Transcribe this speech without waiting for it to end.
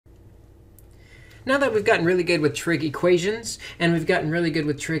Now that we've gotten really good with trig equations and we've gotten really good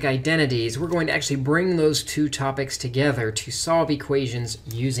with trig identities, we're going to actually bring those two topics together to solve equations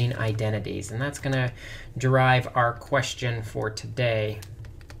using identities. And that's going to derive our question for today.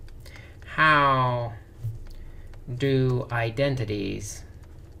 How do identities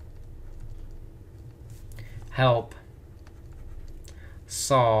help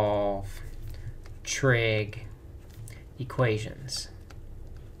solve trig equations?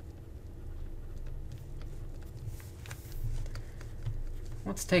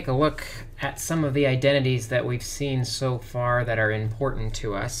 Let's take a look at some of the identities that we've seen so far that are important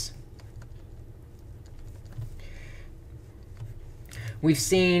to us. We've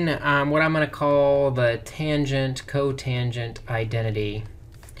seen what I'm going to call the tangent-cotangent identity,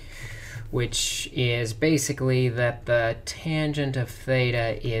 which is basically that the tangent of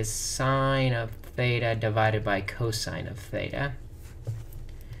theta is sine of theta divided by cosine of theta.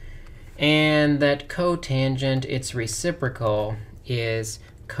 And that cotangent, its reciprocal, is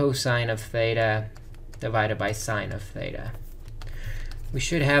cosine of theta divided by sine of theta. We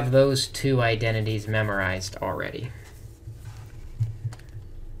should have those two identities memorized already.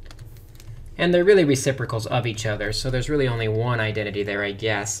 And they're really reciprocals of each other, so there's really only one identity there, I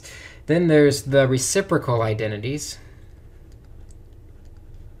guess. Then there's the reciprocal identities.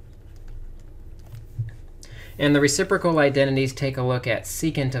 And the reciprocal identities take a look at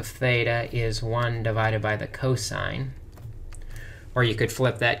secant of theta is 1 divided by the cosine. Or you could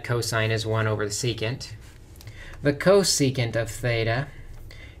flip that, cosine is 1 over the secant. The cosecant of theta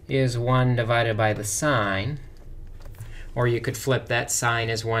is 1 divided by the sine. Or you could flip that, sine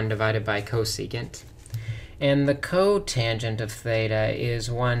is 1 divided by cosecant. And the cotangent of theta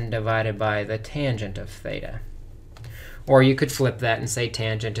is 1 divided by the tangent of theta. Or you could flip that and say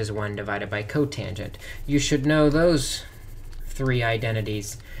tangent is 1 divided by cotangent. You should know those three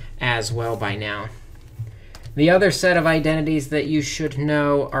identities as well by now. The other set of identities that you should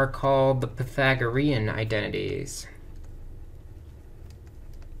know are called the Pythagorean identities.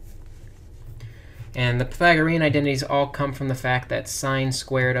 And the Pythagorean identities all come from the fact that sine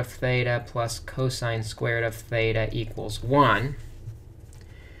squared of theta plus cosine squared of theta equals 1.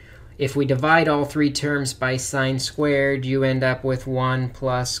 If we divide all three terms by sine squared, you end up with 1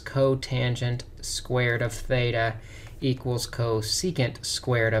 plus cotangent squared of theta equals cosecant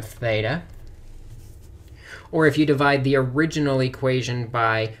squared of theta. Or if you divide the original equation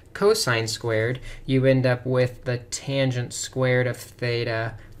by cosine squared, you end up with the tangent squared of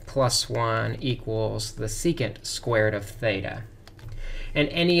theta plus 1 equals the secant squared of theta. And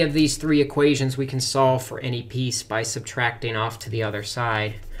any of these three equations we can solve for any piece by subtracting off to the other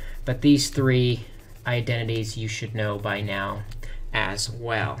side. But these three identities you should know by now as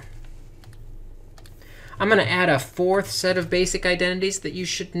well. I'm going to add a fourth set of basic identities that you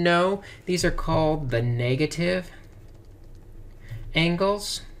should know. These are called the negative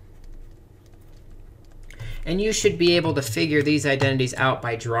angles. And you should be able to figure these identities out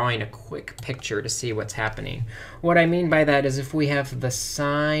by drawing a quick picture to see what's happening. What I mean by that is if we have the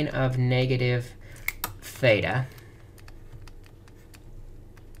sine of negative theta,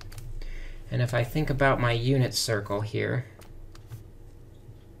 and if I think about my unit circle here,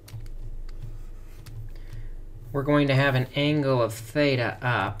 we're going to have an angle of theta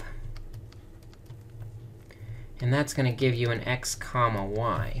up. And that's going to give you an x comma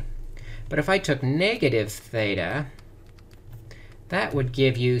y. But if I took negative theta, that would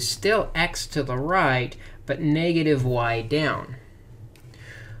give you still x to the right, but negative y down.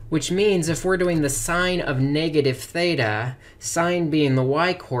 Which means if we're doing the sine of negative theta, sine being the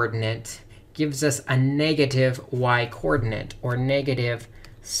y-coordinate, gives us a negative y-coordinate, or negative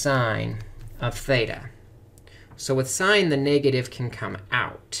sine of theta. So with sine, the negative can come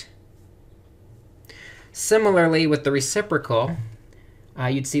out. Similarly, with the reciprocal,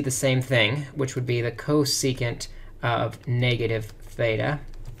 you'd see the same thing, which would be the cosecant of negative theta.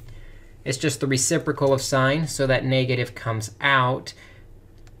 It's just the reciprocal of sine, so that negative comes out,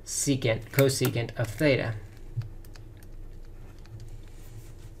 cosecant of theta.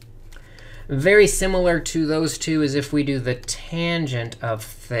 Very similar to those two is if we do the tangent of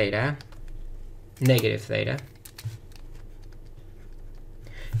theta, negative theta.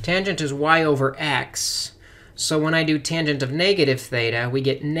 Tangent is y over x. So when I do tangent of negative theta, we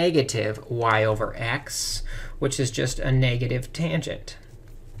get negative y over x, which is just a negative tangent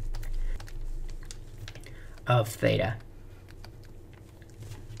of theta.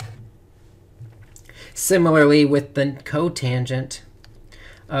 Similarly, with the cotangent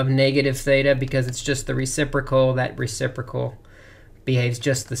of negative theta, because it's just the reciprocal, that reciprocal behaves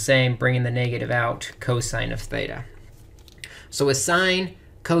just the same, bringing the negative out, cosine of theta. So with sine,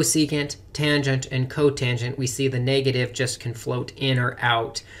 cosecant, tangent, and cotangent, we see the negative just can float in or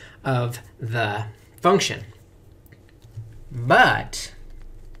out of the function. But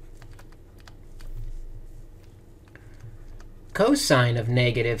cosine of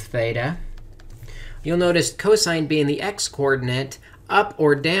negative theta, you'll notice cosine being the x-coordinate, up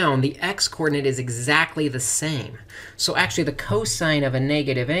or down, the x-coordinate is exactly the same. So actually, the cosine of a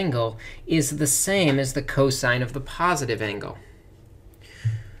negative angle is the same as the cosine of the positive angle,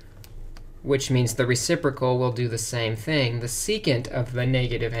 which means the reciprocal will do the same thing. The secant of the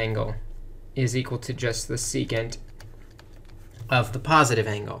negative angle is equal to just the secant of the positive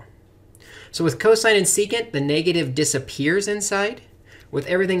angle. So with cosine and secant, the negative disappears inside. With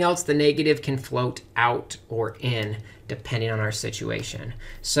everything else, the negative can float out or in, depending on our situation.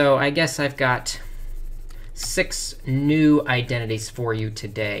 So I guess I've got 6 new identities for you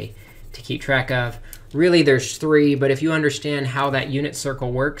today to keep track of. Really, there's 3, but if you understand how that unit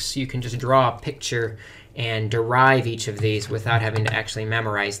circle works, you can just draw a picture and derive each of these without having to actually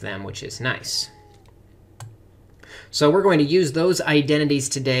memorize them, which is nice. So we're going to use those identities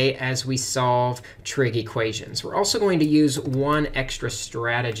today as we solve trig equations. We're also going to use one extra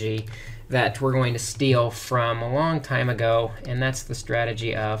strategy that we're going to steal from a long time ago, and that's the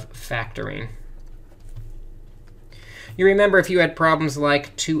strategy of factoring. You remember if you had problems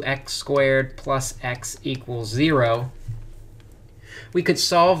like 2x squared plus x equals 0, we could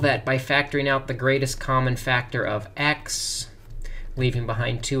solve that by factoring out the greatest common factor of x, leaving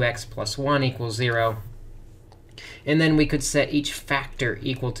behind 2x plus 1 equals 0. And then we could set each factor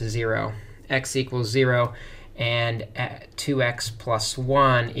equal to 0. X equals 0, and 2x plus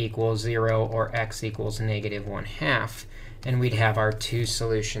 1 equals 0, or x equals negative 1/2. And we'd have our 2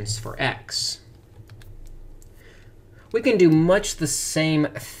 solutions for x. We can do much the same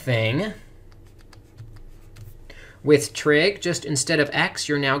thing with trig. Just instead of x,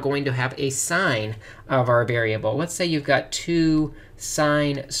 you're now going to have a sine of our variable. Let's say you've got 2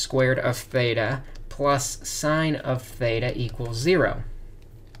 sine squared of theta plus sine of theta equals 0.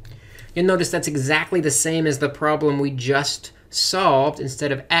 You'll notice that's exactly the same as the problem we just solved.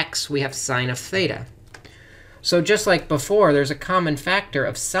 Instead of x, we have sine of theta. So just like before, there's a common factor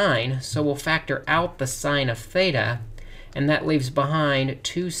of sine. So we'll factor out the sine of theta. And that leaves behind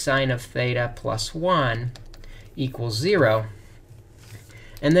 2 sine of theta plus 1 equals 0.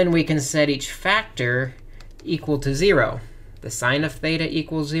 And then we can set each factor equal to 0. The sine of theta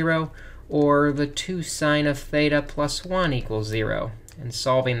equals 0, or the 2 sine of theta plus 1 equals 0. And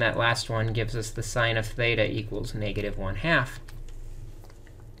solving that last one gives us the sine of theta equals negative 1/2.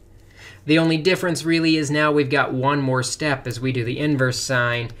 The only difference really is now we've got one more step as we do the inverse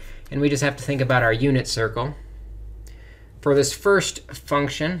sine. And we just have to think about our unit circle. For this first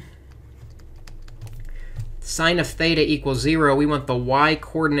function, sine of theta equals 0, we want the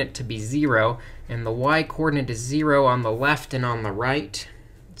y-coordinate to be 0. And the y-coordinate is 0 on the left and on the right.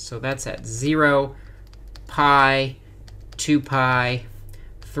 So that's at 0, pi, 2 pi,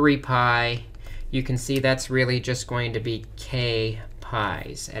 3 pi. You can see that's really just going to be k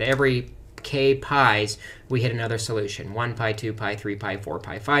pi's. At every k pi's, we hit another solution. 1 pi, 2 pi, 3 pi, 4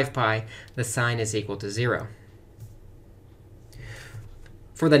 pi, 5 pi. The sine is equal to 0.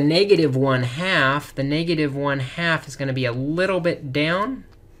 For the negative 1/2, the negative 1/2 is going to be a little bit down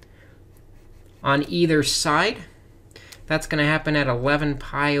on either side. That's going to happen at 11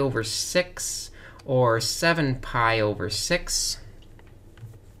 pi over 6, or 7 pi over 6.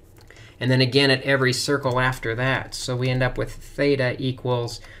 And then again at every circle after that. So we end up with theta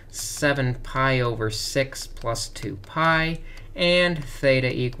equals 7 pi over 6 plus 2 pi, and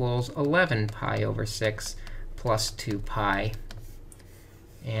theta equals 11 pi over 6 plus 2 pi.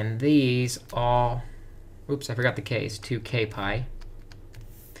 And these all, oops, I forgot the k's, 2k pi.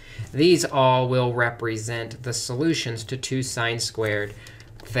 These all will represent the solutions to 2 sine squared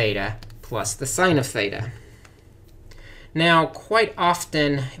theta plus the sine of theta. Now, quite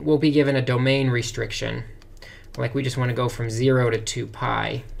often, we'll be given a domain restriction. Like we just want to go from 0 to 2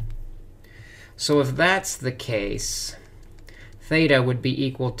 pi. So if that's the case, theta would be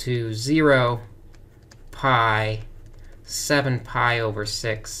equal to 0, pi, 7 pi over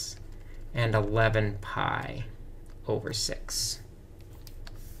 6, and 11 pi over 6.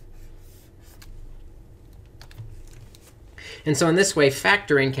 And so in this way,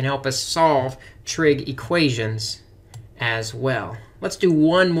 factoring can help us solve trig equations as well. Let's do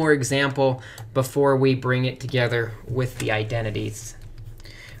one more example before we bring it together with the identities.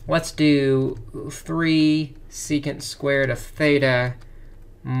 Let's do 3 secant squared of theta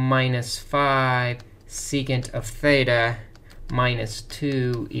minus 5 secant of theta minus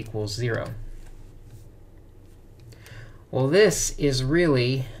 2 equals 0. Well, this is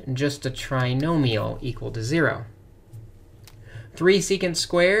really just a trinomial equal to 0. 3 secant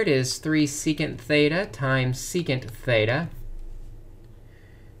squared is 3 secant theta times secant theta.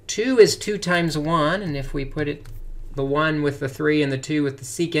 2 is 2 times 1. And if we put it the 1 with the 3 and the 2 with the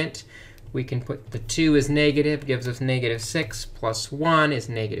secant, we can put the 2 as negative, gives us -6, plus 1 is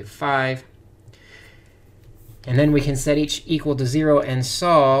 -5. And then we can set each equal to 0 and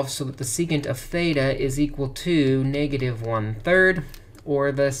solve so that the secant of theta is equal to -1/3,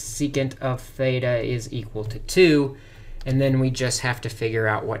 or the secant of theta is equal to 2. And then we just have to figure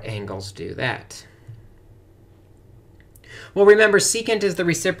out what angles do that. Well, remember, secant is the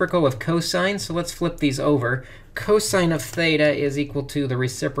reciprocal of cosine, so let's flip these over. Cosine of theta is equal to the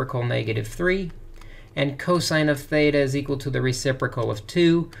reciprocal -3. And cosine of theta is equal to the reciprocal of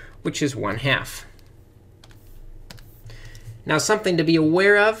 2, which is 1/2. Now, something to be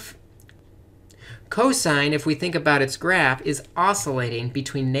aware of. Cosine, if we think about its graph, is oscillating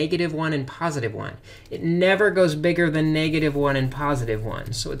between -1 and +1. It never goes bigger than -1 and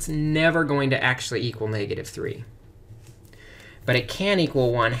 +1. So it's never going to actually equal -3. But it can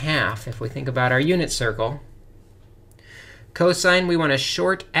equal 1/2 if we think about our unit circle. Cosine, we want a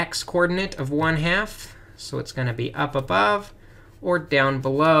short x coordinate of 1/2. So it's going to be up above or down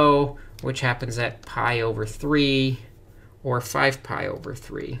below, which happens at pi/3 or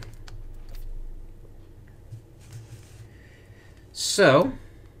 5π/3. So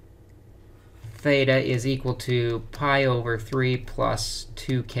theta is equal to pi/3 plus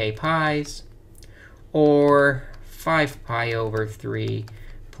 2k pi's, or 5π/3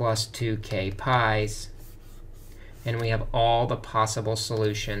 plus 2k pi's. And we have all the possible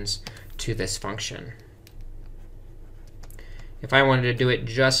solutions to this function. If I wanted to do it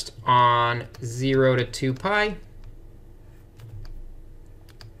just on 0 to 2 pi,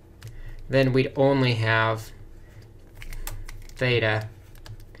 then we'd only have theta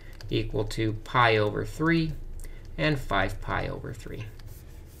equal to pi/3 and 5π/3.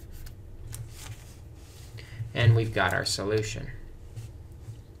 And we've got our solution.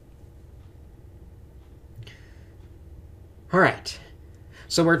 All right.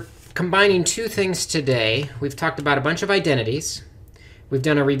 So we're combining two things today. We've talked about a bunch of identities. We've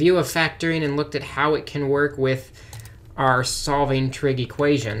done a review of factoring and looked at how it can work with our solving trig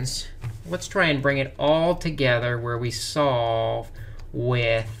equations. Let's try and bring it all together where we solve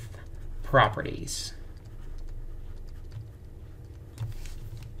with properties.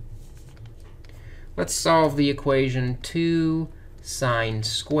 Let's solve the equation 2 sine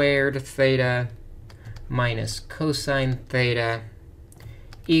squared theta minus cosine theta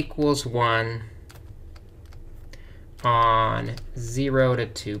equals 1 on 0 to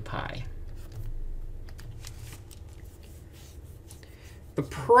 2 pi. The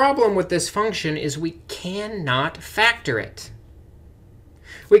problem with this function is we cannot factor it.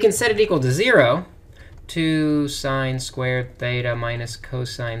 We can set it equal to 0. 2 sine squared theta minus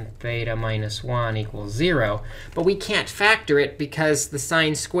cosine theta minus 1 equals 0. But we can't factor it because the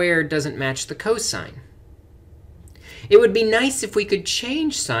sine squared doesn't match the cosine. It would be nice if we could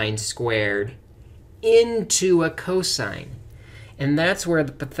change sine squared into a cosine. And that's where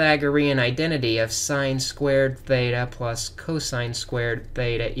the Pythagorean identity of sine squared theta plus cosine squared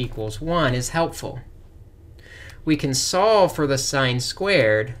theta equals 1 is helpful. We can solve for the sine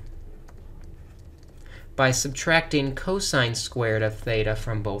squared by subtracting cosine squared of theta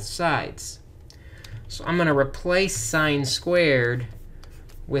from both sides. So I'm going to replace sine squared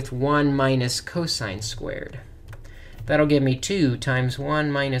with 1 minus cosine squared. That'll give me 2 times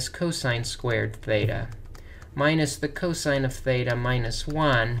 1 minus cosine squared theta minus the cosine of theta minus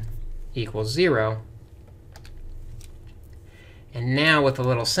 1 equals 0. And now with a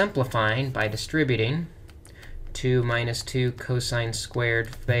little simplifying by distributing, 2 minus 2 cosine squared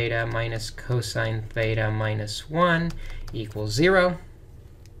theta minus cosine theta minus 1 equals 0.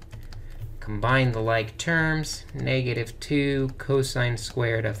 Combine the like terms. Negative 2 cosine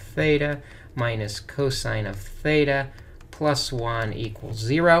squared of theta minus cosine of theta plus 1 equals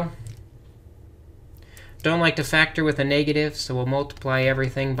 0. Don't like to factor with a negative, so we'll multiply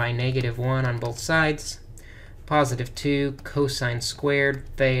everything by -1 on both sides. Positive 2 cosine squared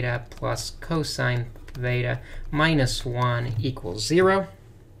theta plus cosine theta minus 1 equals 0.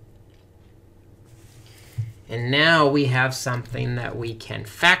 And now we have something that we can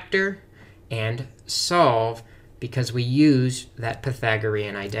factor and solve because we use that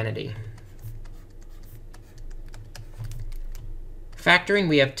Pythagorean identity. Factoring,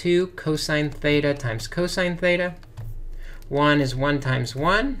 we have 2 cosine theta times cosine theta. 1 is 1 times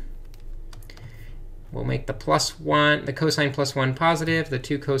 1. We'll make the cosine plus 1 positive, the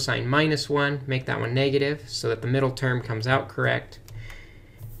 2 cosine minus 1, make that one negative so that the middle term comes out correct.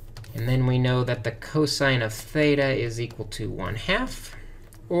 And then we know that the cosine of theta is equal to 1/2,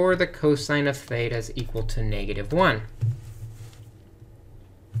 or the cosine of theta is equal to -1.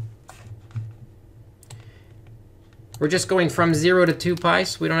 We're just going from 0 to 2 pi,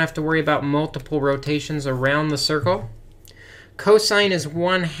 so we don't have to worry about multiple rotations around the circle. Cosine is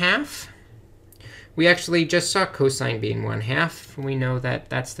 1/2. We actually just saw cosine being 1/2. We know that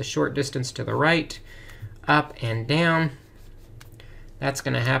that's the short distance to the right, up and down. That's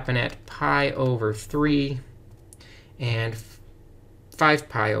going to happen at pi over 3 and 5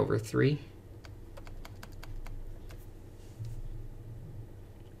 pi over 3.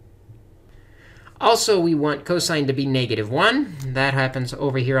 Also, we want cosine to be -1. That happens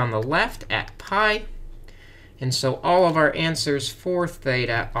over here on the left at pi. And so all of our answers for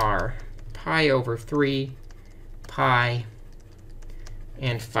theta are pi over 3, pi,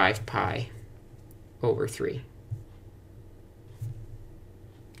 and 5 pi over 3.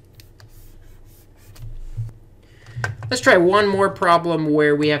 Let's try one more problem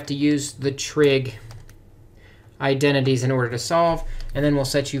where we have to use the trig identities in order to solve. And then we'll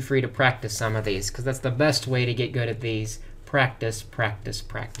set you free to practice some of these, because that's the best way to get good at these. Practice, practice,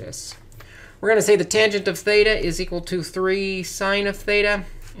 practice. We're going to say the tangent of theta is equal to 3 sine of theta.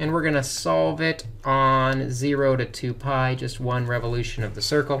 And we're going to solve it on 0 to 2 pi, just one revolution of the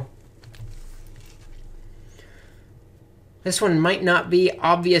circle. This one might not be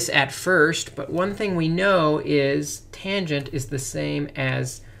obvious at first, but one thing we know is tangent is the same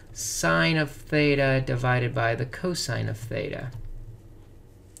as sine of theta divided by the cosine of theta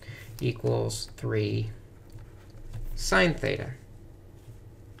equals 3 sine theta.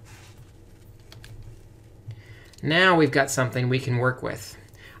 Now we've got something we can work with.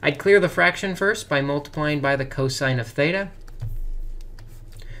 I'd clear the fraction first by multiplying by the cosine of theta.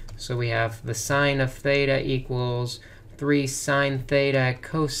 So we have the sine of theta equals 3 sine theta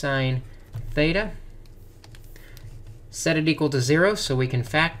cosine theta. Set it equal to 0 so we can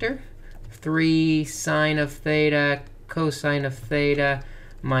factor. 3 sine of theta cosine of theta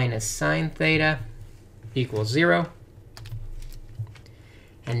minus sine theta equals 0.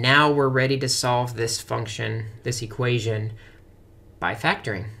 And now we're ready to solve this function, this equation, by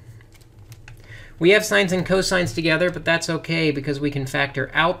factoring. We have sines and cosines together, but that's OK because we can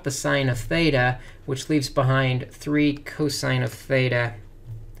factor out the sine of theta, which leaves behind 3 cosine of theta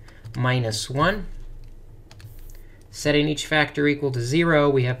minus 1. Setting each factor equal to 0,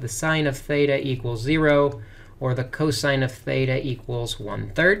 we have the sine of theta equals 0, or the cosine of theta equals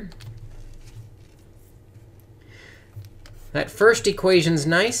 1/3. That first equation's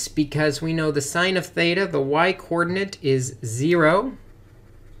nice because we know the sine of theta, the y-coordinate, is 0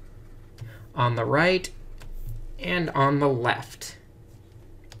 on the right and on the left.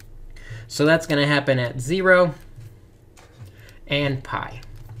 So that's going to happen at 0 and pi.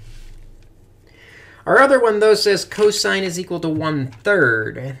 Our other one, though, says cosine is equal to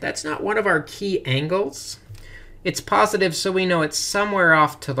 1/3. That's not one of our key angles. It's positive, so we know it's somewhere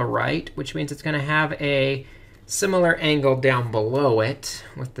off to the right, which means it's going to have a similar angle down below it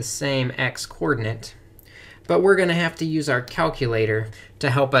with the same x-coordinate. But we're going to have to use our calculator to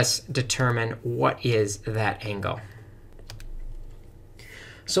help us determine what is that angle.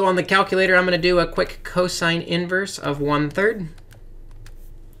 So on the calculator, I'm going to do a quick cosine inverse of 1/3.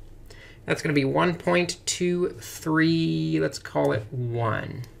 That's going to be 1.23, let's call it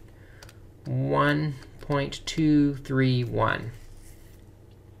 1. 1.231.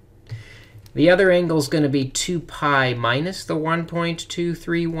 The other angle is going to be 2 pi minus the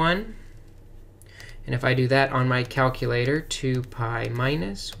 1.231. And if I do that on my calculator, 2 pi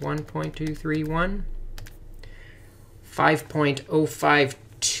minus 1.231,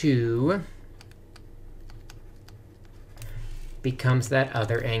 5.052 becomes that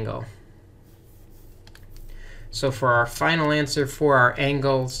other angle. So for our final answer for our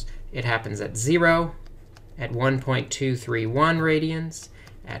angles, it happens at 0, at 1.231 radians,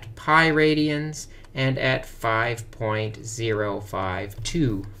 at pi radians, and at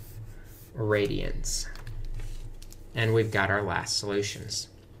 5.052 radians. And we've got our last solutions.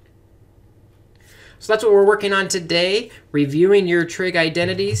 So that's what we're working on today, reviewing your trig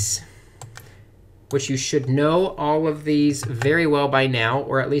identities, which you should know all of these very well by now,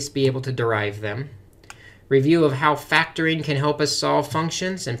 or at least be able to derive them. Review of how factoring can help us solve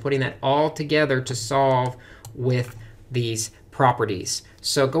functions, and putting that all together to solve with these properties.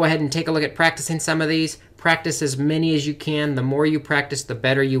 So go ahead and take a look at practicing some of these. Practice as many as you can. The more you practice, the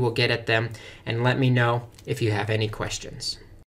better you will get at them. And let me know if you have any questions.